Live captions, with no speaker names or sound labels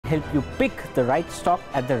help you pick the right stock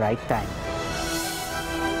at the right time.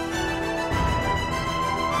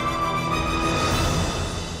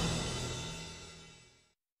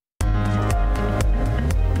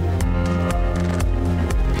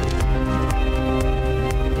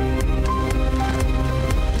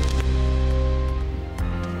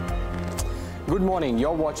 Good morning.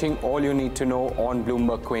 You're watching All You Need to Know on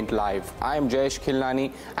Bloomberg Quint Live. I am Jayesh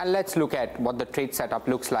Khilnani, and let's look at what the trade setup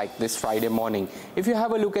looks like this Friday morning. If you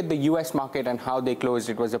have a look at the US market and how they closed,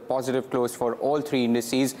 it was a positive close for all three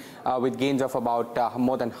indices with gains of about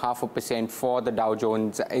more than 0.5% for the Dow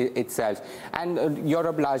Jones itself. And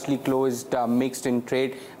Europe largely closed mixed in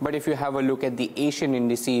trade. But if you have a look at the Asian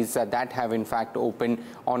indices that have in fact opened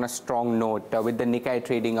on a strong note, with the Nikkei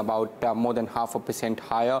trading about more than 0.5%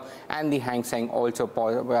 higher, and the Hang Seng also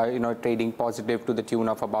trading positive to the tune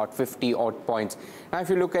of about 50 odd points. Now if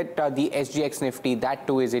you look at the SGX Nifty, that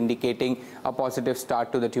too is indicating a positive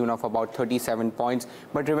start to the tune of about 37 points.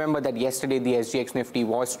 But remember that yesterday the SGX Nifty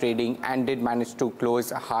was trading and did manage to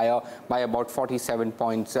close higher by about 47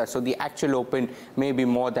 points. So the actual open may be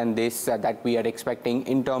more than this that we are expecting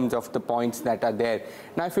in terms of the points that are there.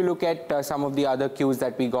 Now if you look at some of the other cues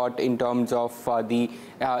that we got in terms of the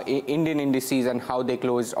Indian indices and how they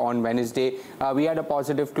closed on Wednesday, we had a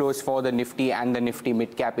positive close for the Nifty and the Nifty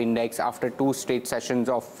Mid-Cap Index after two straight sessions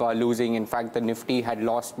of losing. In fact, the Nifty had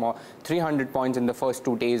lost more 300 points in the first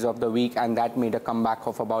 2 days of the week, and that made a comeback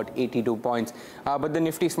of about 82 points. But the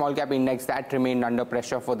Nifty Small Cap Index, that remained under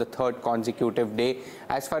pressure for the third consecutive day.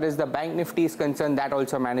 As far as the Bank Nifty is concerned, that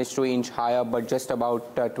also managed to inch higher, but just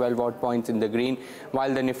about 12 odd points in the green,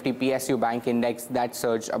 while the Nifty PSU Bank Index, that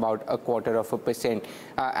surged about 0.25%.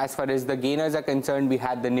 As far as the gainers are concerned, we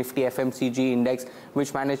had the Nifty FMCG Index,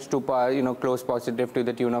 which managed to close positive to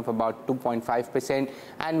the tune of about 2.5%,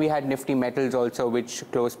 and we had Nifty Metals also, which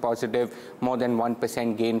closed positive, more than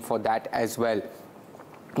 1% gain for that as well.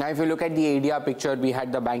 Now, if you look at the ADR picture, we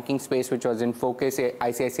had the banking space, which was in focus.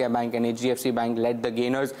 ICICI Bank and HDFC Bank led the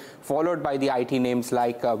gainers, followed by the IT names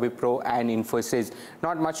like Wipro and Infosys.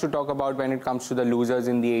 Not much to talk about when it comes to the losers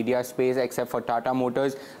in the ADR space, except for Tata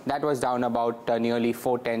Motors. That was down about nearly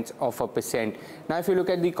 0.4%. Now, if you look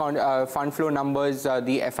at the fund flow numbers,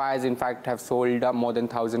 the FIs, in fact, have sold more than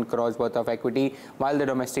 1,000 crores worth of equity, while the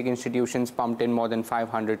domestic institutions pumped in more than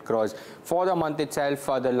 500 crores. For the month itself,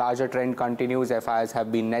 the larger trend continues. FIs have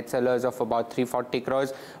been net sellers of about 340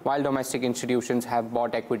 crores, while domestic institutions have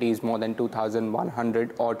bought equities more than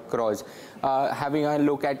 2,100 odd crores. Having a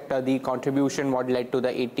look at the contribution, what led to the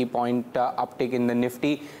 80-point uptick in the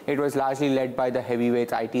Nifty, it was largely led by the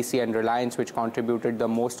heavyweights ITC and Reliance, which contributed the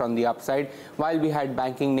most on the upside, while we had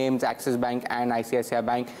banking names Axis Bank and ICICI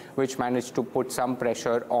Bank, which managed to put some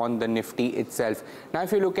pressure on the Nifty itself. Now,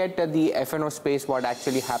 if you look at the F&O space, what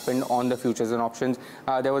actually happened on the futures and options,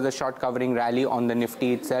 there was a short covering rally on the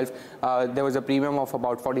Nifty itself. There was a premium of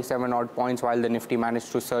about 47 odd points, while the Nifty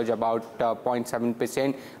managed to surge about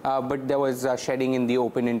 0.7%, but there was shedding in the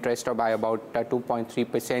open interest by about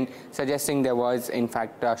 2.3%, suggesting there was in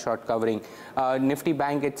fact short covering. Nifty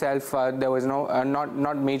Bank itself, there was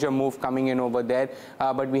not major move coming in over there,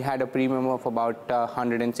 but we had a premium of about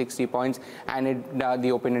 160 points, and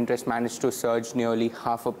the open interest managed to surge nearly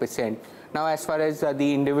 0.5%. Now, as far as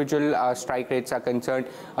the individual strike rates are concerned,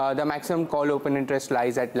 the maximum call open interest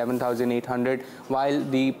lies at 11,800, while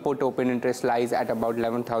the put open interest lies at about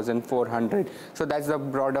 11,400. So that's the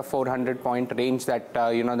broader 400-point range that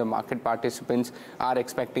the market participants are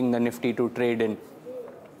expecting the Nifty to trade in.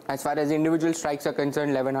 As far as individual strikes are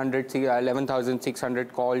concerned,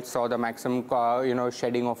 11,600 calls saw the maximum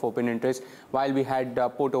shedding of open interest, while we had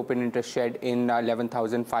put open interest shed in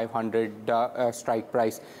 11,500 strike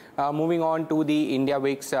price. Moving on to the India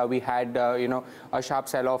Wix, we had a sharp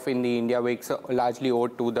sell-off in the India Wix, largely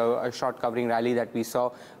owed to the short covering rally that we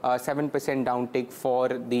saw. 7% downtick for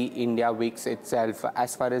the India Wix itself.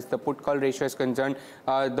 As far as the put call ratio is concerned,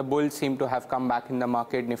 the bulls seem to have come back in the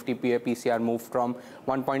market. Nifty PCR moved from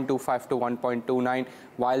 1.25 to 1.29,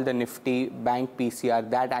 while the Nifty Bank PCR,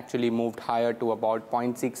 that actually moved higher to about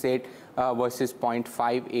 0.68 versus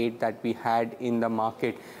 0.58 that we had in the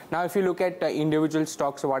market. Now, if you look at individual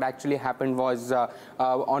stocks, what actually happened was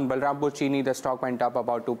on Balrampur Chini, the stock went up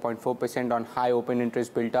about 2.4% on high open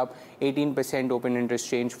interest built up, 18% open interest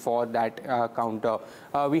change for that counter.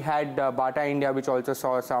 We had Bata India, which also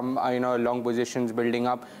saw some long positions building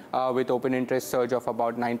up with open interest surge of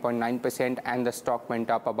about 9.9%, and the stock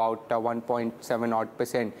went up about 1.7 odd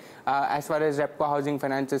percent. As far as Repco Housing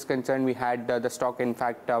Finance is concerned, we had the stock in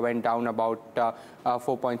fact went down down about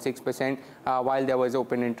 4.6%, while there was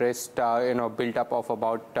open interest, built up of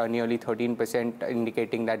about nearly 13%,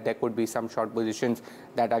 indicating that there could be some short positions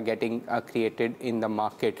that are getting created in the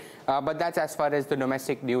market. But that's as far as the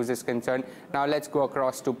domestic news is concerned. Now let's go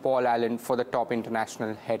across to Paul Allen for the top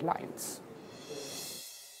international headlines.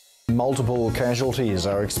 Multiple casualties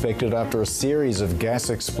are expected after a series of gas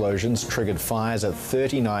explosions triggered fires at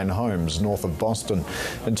 39 homes north of Boston.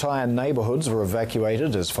 Entire neighbourhoods were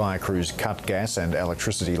evacuated as fire crews cut gas and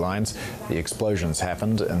electricity lines. The explosions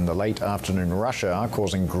happened in the late afternoon rush hour,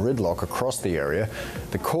 causing gridlock across the area.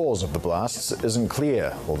 The cause of the blasts isn't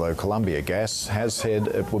clear, although Columbia Gas has said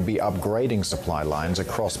it would be upgrading supply lines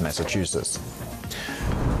across Massachusetts.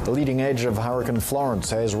 The leading edge of Hurricane Florence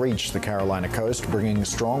has reached the Carolina coast, bringing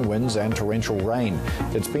strong winds and torrential rain.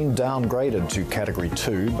 It's been downgraded to Category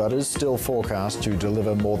 2, but is still forecast to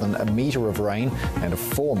deliver more than a metre of rain and a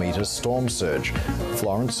 4-metre storm surge.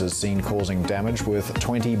 Florence is seen causing damage worth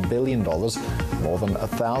 $20 billion. More than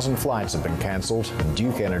 1,000 flights have been cancelled, and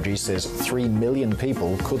Duke Energy says 3 million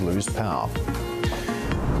people could lose power.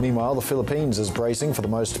 Meanwhile, the Philippines is bracing for the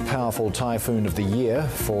most powerful typhoon of the year.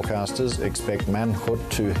 Forecasters expect Manhut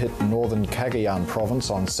to hit northern Cagayan province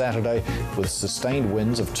on Saturday with sustained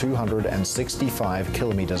winds of 265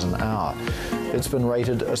 kilometres an hour. It's been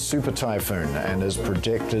rated a super typhoon and is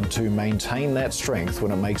projected to maintain that strength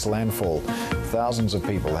when it makes landfall. Thousands of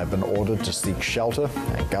people have been ordered to seek shelter,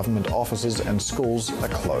 and government offices and schools are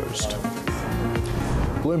closed.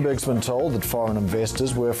 Bloomberg's been told that foreign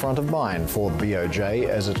investors were front of mind for the BOJ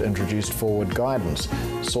as it introduced forward guidance.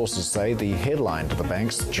 Sources say the headline to the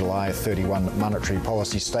bank's July 31 monetary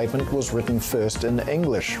policy statement was written first in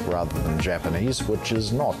English rather than Japanese, which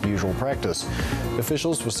is not usual practice.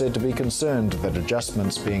 Officials were said to be concerned that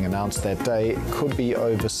adjustments being announced that day could be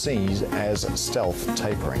overseen as stealth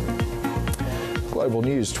tapering. Global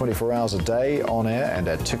news 24 hours a day, on air and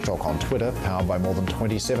at TikTok on Twitter, powered by more than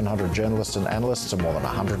 2,700 journalists and analysts in more than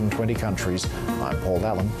 120 countries. I'm Paul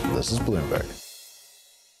Allen. This is Bloomberg.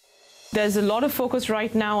 There's a lot of focus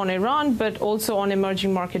right now on Iran, but also on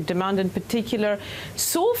emerging market demand in particular.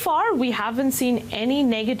 So far, we haven't seen any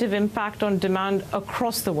negative impact on demand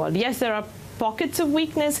across the world. Yes, there are pockets of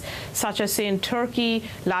weakness, such as, say, in Turkey.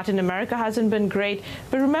 Latin America hasn't been great.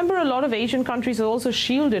 But remember, a lot of Asian countries are also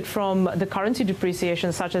shielded from the currency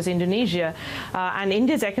depreciation, such as Indonesia. And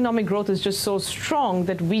India's economic growth is just so strong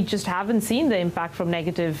that we just haven't seen the impact from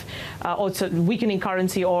negative, also weakening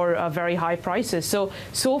currency or very high prices.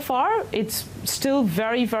 So far, it's still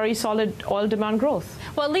very, very solid oil demand growth.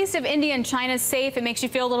 Well, at least if India and China is safe, it makes you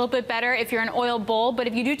feel a little bit better if you're an oil bull. But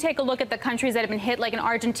if you do take a look at the countries that have been hit, like in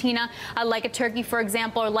Argentina, like Turkey, for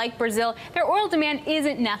example, or like Brazil, their oil demand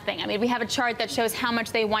isn't nothing. I mean, we have a chart that shows how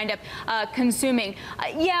much they wind up consuming.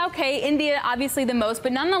 Yeah, okay, India obviously the most,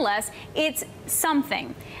 but nonetheless, it's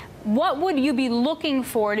something. What would you be looking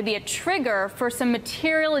for to be a trigger for some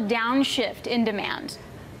material downshift in demand?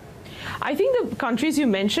 I think the countries you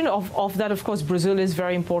mentioned, of that, of course, Brazil is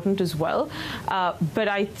very important as well. But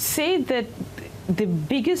I'd say that the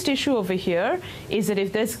biggest issue over here is that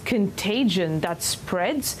if there's contagion that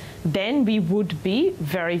spreads, then we would be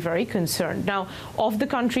very, very concerned. Now, of the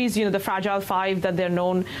countries, the Fragile Five that they're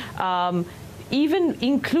known, even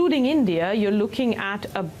including India, you're looking at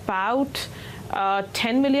about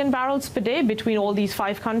 10 million barrels per day between all these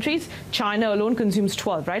 5 countries. China alone consumes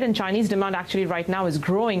 12, right? And Chinese demand actually right now is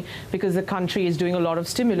growing because the country is doing a lot of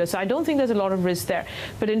stimulus. So I don't think there's a lot of risk there.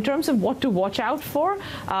 But in terms of what to watch out for,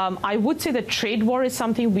 I would say the trade war is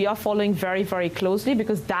something we are following very, very closely,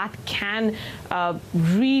 because that can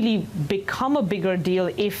really become a bigger deal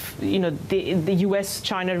if, the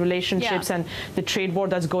US-China relationships and the trade war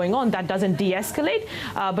that's going on, that doesn't de-escalate.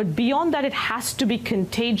 But beyond that, it has to be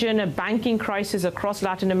contagion, a banking crisis across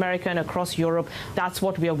Latin America and across Europe. That's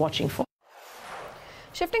what we are watching for.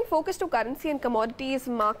 Shifting focus to currency and commodities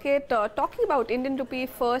market, talking about Indian rupee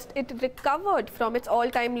first, it recovered from its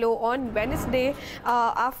all-time low on Wednesday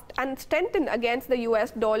and strengthened against the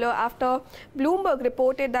US dollar after Bloomberg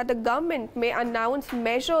reported that the government may announce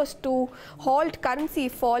measures to halt currency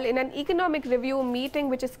fall in an economic review meeting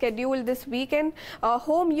which is scheduled this weekend.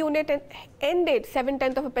 Home unit ended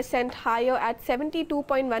 0.7% higher at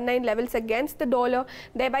 72.19 levels against the dollar,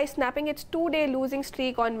 thereby snapping its 2-day losing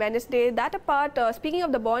streak on Wednesday. That apart, speaking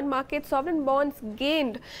of the bond market, sovereign bonds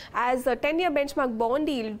gained as a 10-year benchmark bond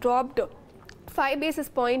yield dropped 5 basis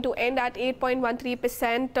point to end at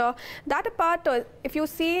 8.13%. That apart, if you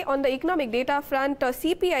see on the economic data front,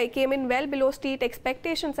 CPI came in well below street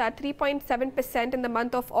expectations at 3.7% in the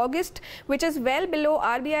month of August, which is well below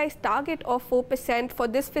RBI's target of 4% for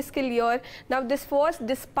this fiscal year. Now, this was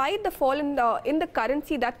despite the fall in the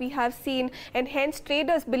currency that we have seen, and hence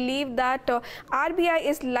traders believe that RBI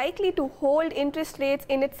is likely to hold interest rates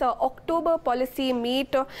in its October policy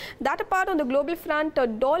meet. That apart, on the global front,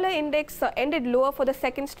 dollar index ended lower for the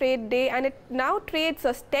second straight day, and it now trades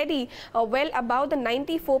steady well above the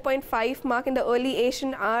 94.5 mark in the early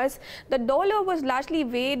Asian hours. The dollar was largely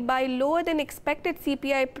weighed by lower than expected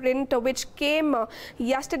CPI print, which came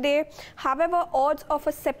yesterday. However, odds of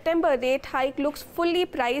a September rate hike looks fully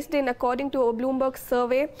priced in according to a Bloomberg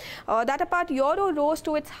survey. That apart, euro rose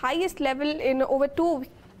to its highest level in over 2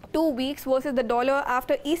 weeks versus the dollar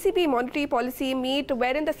after ECB monetary policy meet,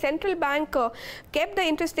 wherein the central bank kept the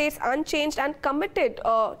interest rates unchanged and committed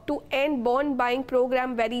to end bond buying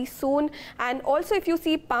program very soon. And also, if you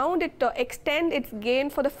see pound, it extend its gain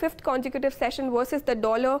for the 5th consecutive session versus the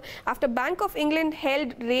dollar after Bank of England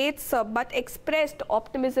held rates but expressed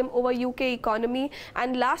optimism over UK economy.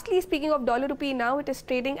 And lastly, speaking of dollar rupee, now it is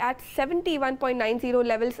trading at 71.90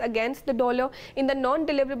 levels against the dollar in the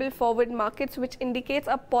non-deliverable forward markets, which indicates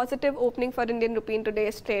a positive opening for Indian rupee in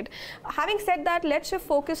today's trade. Having said that, let's shift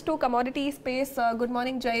focus to commodity space. Good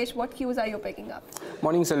morning, Jayesh. What cues are you picking up?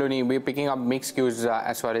 Morning, Saloni. We're picking up mixed cues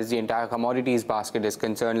as far as the entire commodities basket is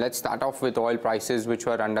concerned. Let's start off with oil prices, which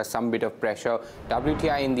were under some bit of pressure.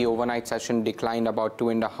 WTI in the overnight session declined about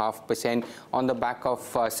 2.5% on the back of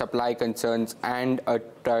supply concerns and a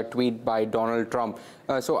tweet by Donald Trump.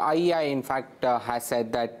 So IEI, in fact, has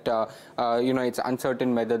said that, it's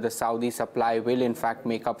uncertain whether the Saudi supply will, in fact,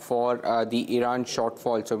 make up for the Iran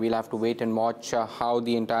shortfall. So we'll have to wait and watch how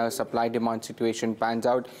the entire supply-demand situation pans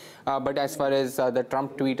out. But as far as the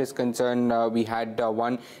Trump tweet is concerned, we had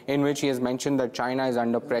one in which he has mentioned that China is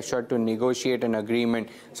under pressure to negotiate an agreement.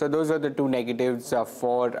 So those are the two negatives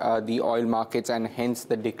for the oil markets and hence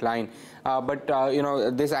the decline. But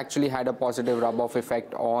this actually had a positive rub-off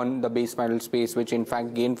effect on the base metal space, which in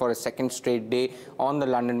fact gained for a second straight day on the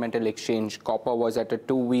London Metal Exchange. Copper was at a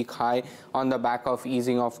 2-week high on the back of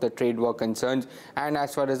easing of the trade war concerns. And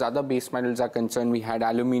as far as other base metals are concerned, we had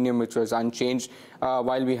aluminium, which was unchanged,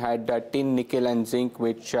 while we had tin, nickel and zinc,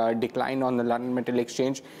 which declined on the London Metal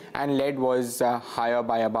Exchange, and lead was higher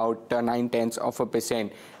by about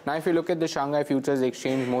 0.9%. Now, if you look at the Shanghai Futures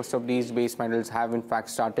Exchange, most of these base metals have in fact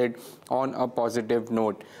started on a positive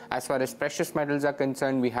note. As far as precious metals are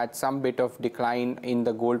concerned, we had some bit of decline in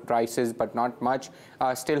the gold prices, but not much,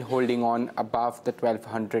 still holding on above the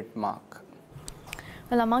 1200 mark.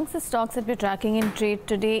 Well, amongst the stocks that we're tracking in trade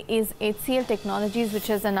today is HCL Technologies, which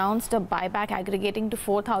has announced a buyback aggregating to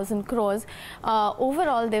 4,000 crores.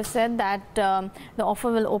 Overall, they've said that the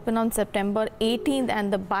offer will open on September 18th,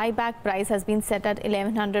 and the buyback price has been set at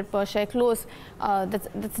 1,100 per share close.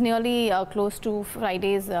 That's nearly close to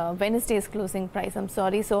Wednesday's closing price. I'm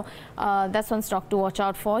sorry. So that's one stock to watch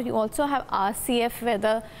out for. You also have RCF, where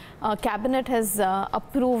the cabinet has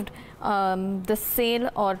approved the sale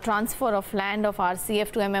or transfer of land of RCF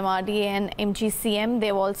to MMRDA and MGCM.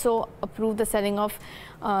 They've also approved the selling of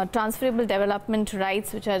transferable development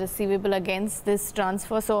rights, which are receivable against this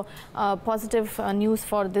transfer. So positive news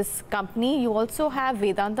for this company. You also have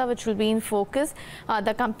Vedanta, which will be in focus.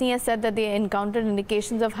 The company has said that they encountered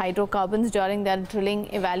indications of hydrocarbons during their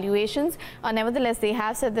drilling evaluations. Nevertheless, they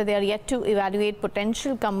have said that they are yet to evaluate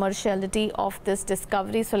potential commerciality of this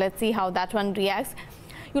discovery. So let's see how that one reacts.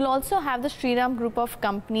 You'll also have the Shriram group of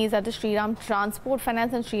companies, that is Shriram Transport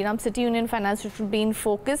Finance and Shriram City Union Finance, which will be in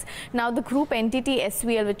focus. Now, the group entity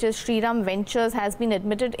SVL, which is Shriram Ventures, has been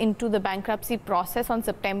admitted into the bankruptcy process on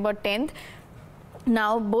September 10th.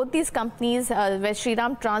 Now, both these companies, where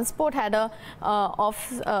Shriram Transport had a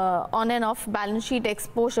on and off balance sheet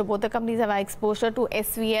exposure, both the companies have exposure to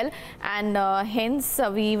SVL, and hence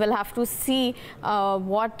we will have to see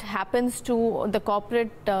what happens to the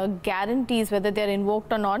corporate guarantees, whether they are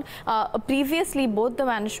invoked or not. Previously, both the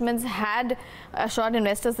managements had assured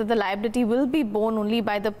investors that the liability will be borne only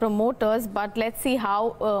by the promoters, but let's see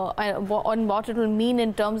how on what it will mean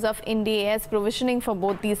in terms of Ind AS provisioning for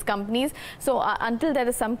both these companies. So until there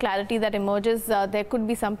is some clarity that emerges, there could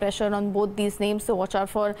be some pressure on both these names, so watch out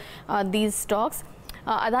for these stocks.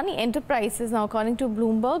 Adani Enterprises, now according to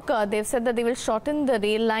Bloomberg, they've said that they will shorten the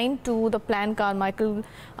rail line to the planned Carmichael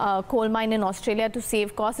coal mine in Australia to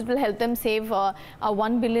save costs. It will help them save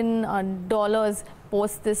 $1 billion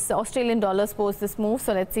post this, Australian dollars post this move.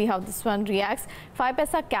 So let's see how this one reacts.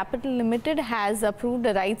 5paisa Capital Limited has approved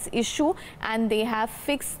a rights issue, and they have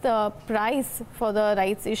fixed the price for the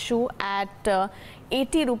rights issue at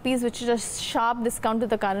 80 rupees, which is a sharp discount to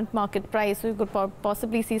the current market price. So you could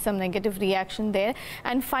possibly see some negative reaction there.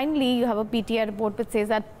 And finally, you have a PTI report which says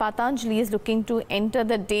that Patanjali is looking to enter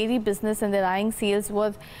the dairy business, and they're eyeing sales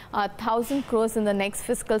worth 1,000 crores in the next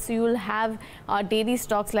fiscal. So you will have dairy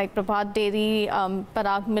stocks like Prabhat Dairy,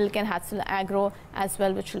 Parag Milk and Hatsul Agro as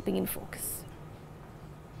well, which will be in focus.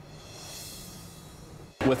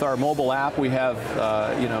 With our mobile app, we have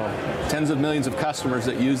tens of millions of customers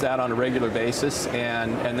that use that on a regular basis,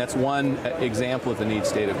 and that's one example of the need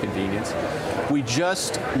state of convenience. We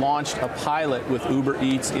just launched a pilot with Uber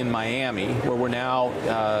Eats in Miami, where we're now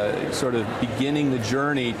sort of beginning the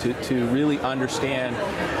journey to really understand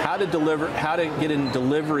how to get in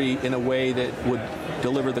delivery in a way that would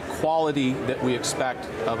deliver the quality that we expect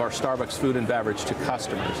of our Starbucks food and beverage to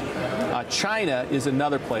customers. China is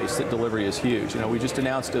another place that delivery is huge. We just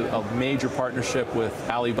announced a major partnership with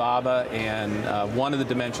Alibaba, and one of the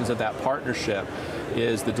dimensions of that partnership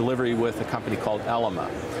is the delivery with a company called Ele.me.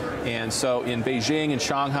 And so in Beijing and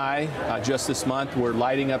Shanghai, just this month, we're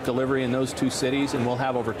lighting up delivery in those two cities, and we'll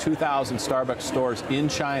have over 2,000 Starbucks stores in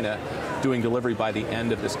China doing delivery by the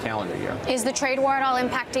end of this calendar year. Is the trade war at all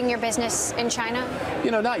impacting your business in China?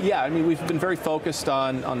 Not yet. I mean, we've been very focused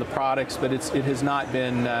on the products, but it has not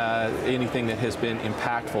been anything that has been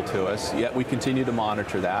impactful to us. Yet we continue to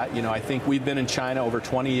monitor that. I think we've been in China over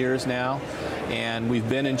 20 years now, and we've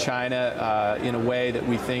been in China in a way that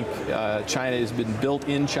we think China has been built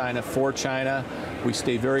in China for China. We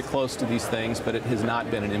stay very close to these things, but it has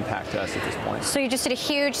not been an impact to us at this point. So you just did a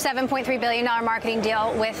huge $7.3 billion marketing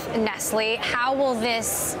deal with Nestle. How will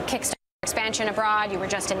this kickstart expansion abroad? You were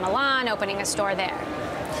just in Milan, opening a store there.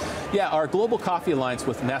 Yeah, our Global Coffee Alliance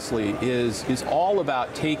with Nestle is all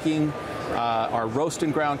about taking our roast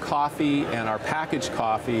and ground coffee and our packaged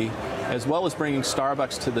coffee, as well as bringing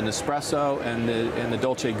Starbucks to the Nespresso and the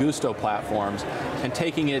Dolce Gusto platforms, and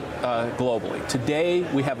taking it globally. Today,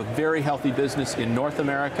 we have a very healthy business in North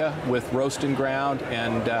America with roast and ground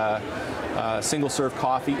and single-serve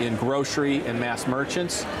coffee in grocery and mass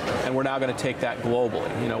merchants, and we're now going to take that globally.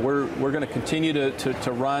 We're going to continue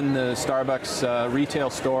to run the Starbucks retail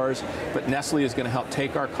stores, but Nestle is going to help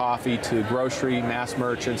take our coffee to grocery, mass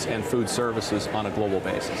merchants, and food services on a global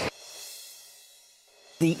basis.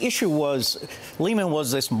 The issue was Lehman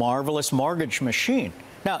was this marvelous mortgage machine.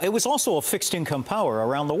 Now, it was also a fixed income power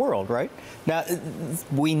around the world, right? Now,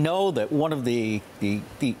 we know that one of the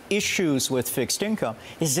issues with fixed income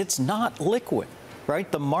is it's not liquid,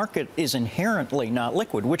 right? The market is inherently not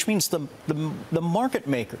liquid, which means the market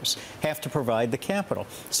makers have to provide the capital.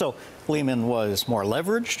 So Lehman was more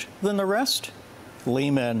leveraged than the rest.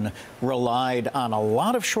 Lehman relied on a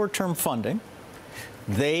lot of short-term funding.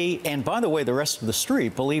 And by the way, the rest of the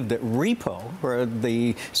street believed that repo, or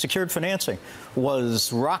the secured financing,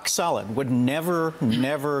 was rock solid, would never,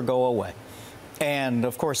 never go away. And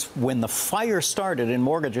of course, when the fire started in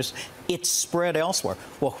mortgages, it spread elsewhere.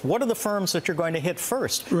 Well, what are the firms that you're going to hit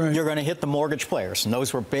first? Right. You're going to hit the mortgage players, and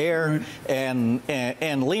those were Bear and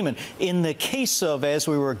Lehman. In the case of, as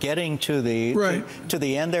we were getting to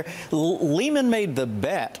the end there, Lehman made the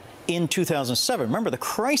bet in 2007. Remember, the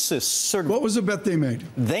crisis sort of... What was the bet they made?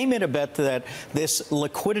 They made a bet that this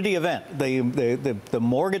liquidity event, the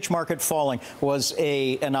mortgage market falling, was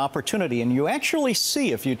an opportunity. And you actually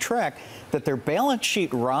see, if you track, that their balance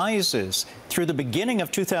sheet rises through the beginning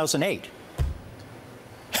of 2008.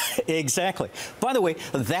 Exactly. By the way,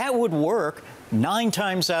 that would work 9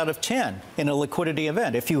 times out of 10 in a liquidity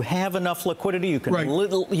event. If you have enough liquidity, you could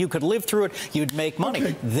you could live through it. You'd make money.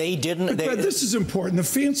 Okay. They didn't. But this is important. The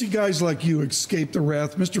fancy guys like you escaped the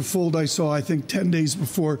wrath. Mr. Fuld, I saw, I think, 10 days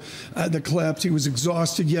before the collapse. He was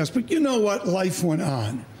exhausted, yes. But you know what? Life went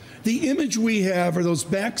on. The image we have are those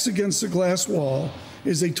backs against the glass wall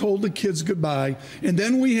as they told the kids goodbye. And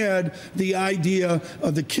then we had the idea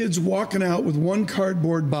of the kids walking out with one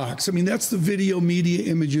cardboard box. I mean, that's the video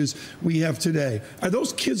media images we have today. Are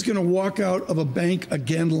those kids going to walk out of a bank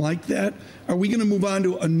again like that? Are we going to move on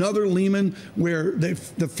to another Lehman where the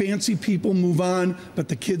fancy people move on, but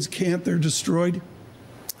the kids can't? They're destroyed?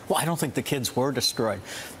 Well, I don't think the kids were destroyed.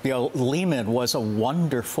 Lehman was a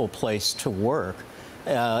wonderful place to work.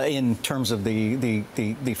 In terms of the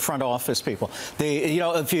front office people,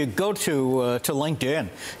 if you go to LinkedIn,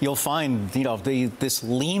 you'll find this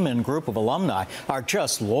Lehman group of alumni are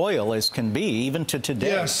just loyal as can be, even to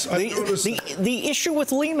today. Yes, the issue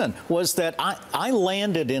with Lehman was that I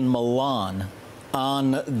landed in Milan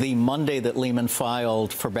on the Monday that Lehman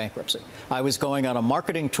filed for bankruptcy. I was going on a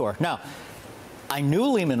marketing tour. Now, I knew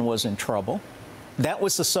Lehman was in trouble. That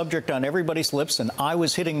was the subject on everybody's lips, and I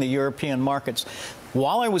was hitting the European markets.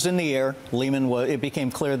 While I was in the air, it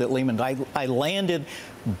became clear that Lehman, I landed.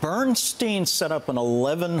 Bernstein set up an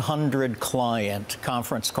 1,100 client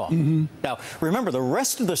conference call. Mm-hmm. Now, remember, the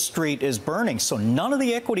rest of the street is burning, so none of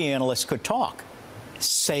the equity analysts could talk.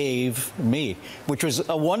 Save me, which was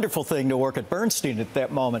a wonderful thing to work at Bernstein at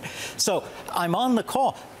that moment. So I'm on the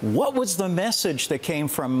call. What was the message that came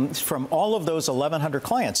from all of those 1,100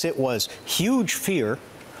 clients? It was huge fear.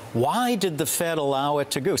 Why did the Fed allow it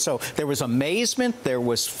to go? So there was amazement, there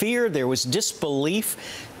was fear, there was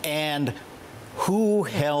disbelief, and who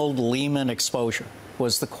held Lehman exposure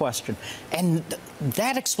was the question. And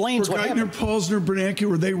that explains what happened. Posner, Bernanke,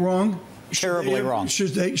 were they wrong? Terribly wrong.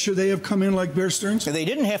 Should they have come in like Bear Stearns? They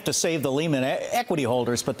didn't have to save the Lehman equity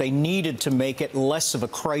holders, but they needed to make it less of a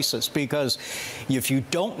crisis, because if you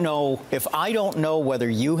don't know, if I don't know whether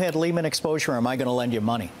you had Lehman exposure, am I going to lend you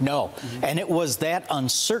money? No. Mm-hmm. And it was that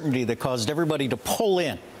uncertainty that caused everybody to pull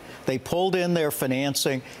in. They pulled in their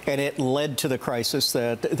financing, and it led to the crisis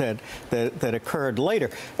that occurred later.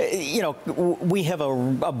 You know, we have a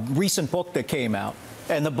recent book that came out.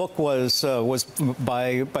 And the book was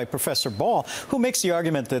by Professor Ball, who makes the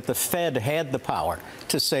argument that the Fed had the power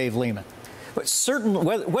to save Lehman. But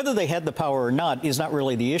whether they had the power or not is not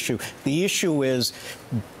really the issue. The issue is,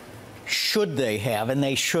 should they have? And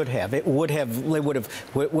they should have. They would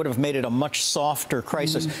have made it a much softer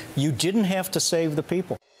crisis. Mm-hmm. You didn't have to save the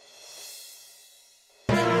people.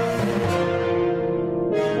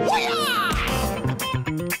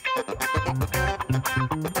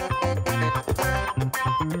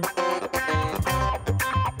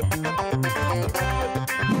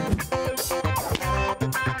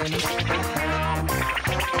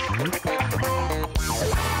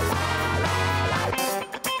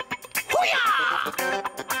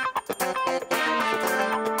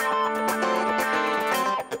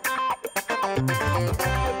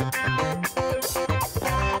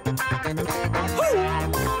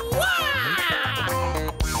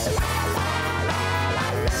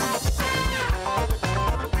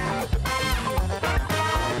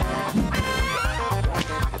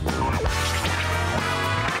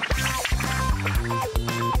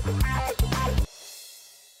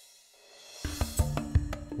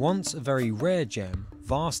 Once a very rare gem,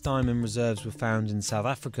 vast diamond reserves were found in South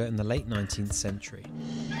Africa in the late 19th century.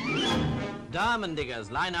 Diamond diggers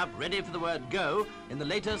line up ready for the word go in the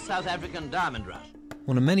latest South African diamond rush.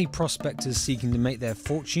 One of many prospectors seeking to make their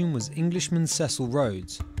fortune was Englishman Cecil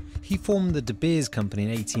Rhodes. He formed the De Beers Company in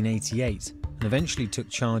 1888 and eventually took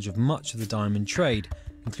charge of much of the diamond trade,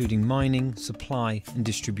 including mining, supply and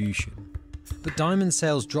distribution. But diamond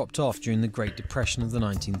sales dropped off during the Great Depression of the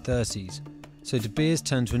 1930s. So De Beers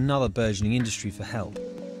turned to another burgeoning industry for help.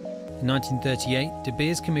 In 1938, De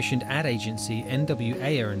Beers commissioned ad agency N.W.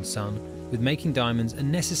 Ayer & Son with making diamonds a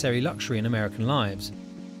necessary luxury in American lives.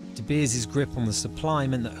 De Beers' grip on the supply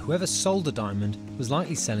meant that whoever sold a diamond was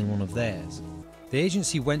likely selling one of theirs. The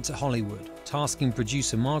agency went to Hollywood, tasking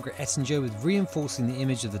producer Margaret Ettinger with reinforcing the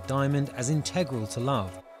image of the diamond as integral to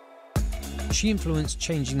love. She influenced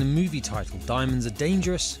changing the movie title Diamonds Are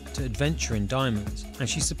Dangerous to Adventure in Diamonds, and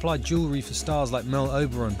she supplied jewellery for stars like Merle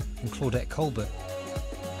Oberon and Claudette Colbert.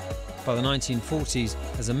 By the 1940s,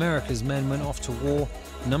 as America's men went off to war,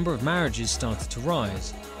 the number of marriages started to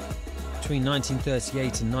rise. Between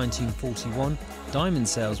 1938 and 1941, diamond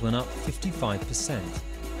sales went up 55%.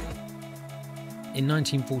 In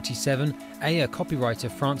 1947, Ayer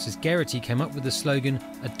copywriter Francis Geraghty came up with the slogan,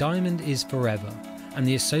 "A diamond is forever," and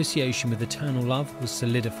the association with eternal love was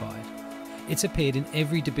solidified. It's appeared in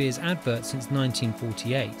every De Beers advert since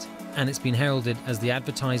 1948, and it's been heralded as the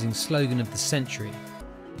advertising slogan of the century.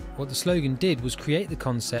 What the slogan did was create the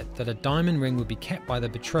concept that a diamond ring would be kept by the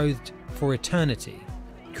betrothed for eternity,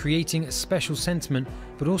 creating a special sentiment,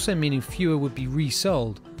 but also meaning fewer would be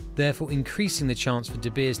resold, therefore increasing the chance for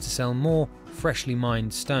De Beers to sell more freshly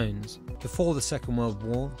mined stones. Before the Second World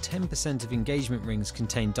War, 10% of engagement rings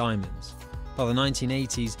contained diamonds. By the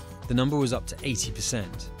 1980s, the number was up to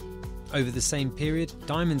 80%. Over the same period,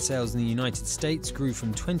 diamond sales in the United States grew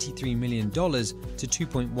from $23 million to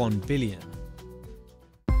 $2.1 billion.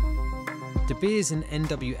 De Beers and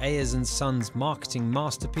N.W. Ayer & Sons' marketing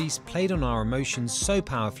masterpiece played on our emotions so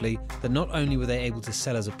powerfully that not only were they able to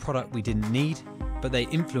sell as a product we didn't need, but they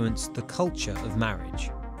influenced the culture of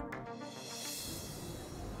marriage.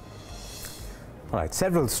 All right,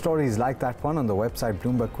 several stories like that one on the website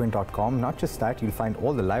BloombergQuint.com. Not just that, you'll find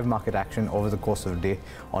all the live market action over the course of the day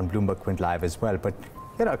on Bloomberg Quint Live as well. But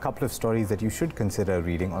here are a couple of stories that you should consider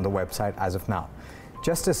reading on the website as of now.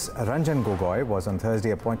 Justice Ranjan Gogoi was on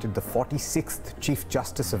Thursday appointed the 46th Chief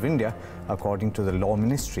Justice of India, according to the Law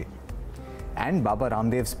Ministry. And Baba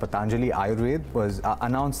Ramdev's Patanjali Ayurved was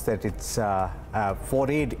announced that it's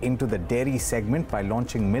forayed into the dairy segment by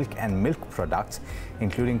launching milk and milk products,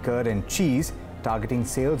 including curd and cheese, targeting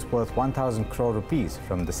sales worth 1,000 crore rupees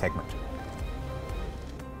from the segment.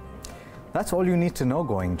 That's all you need to know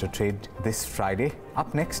going to trade this Friday.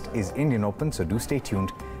 Up next is Indian Open, so do stay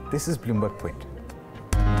tuned. This is Bloomberg Quint.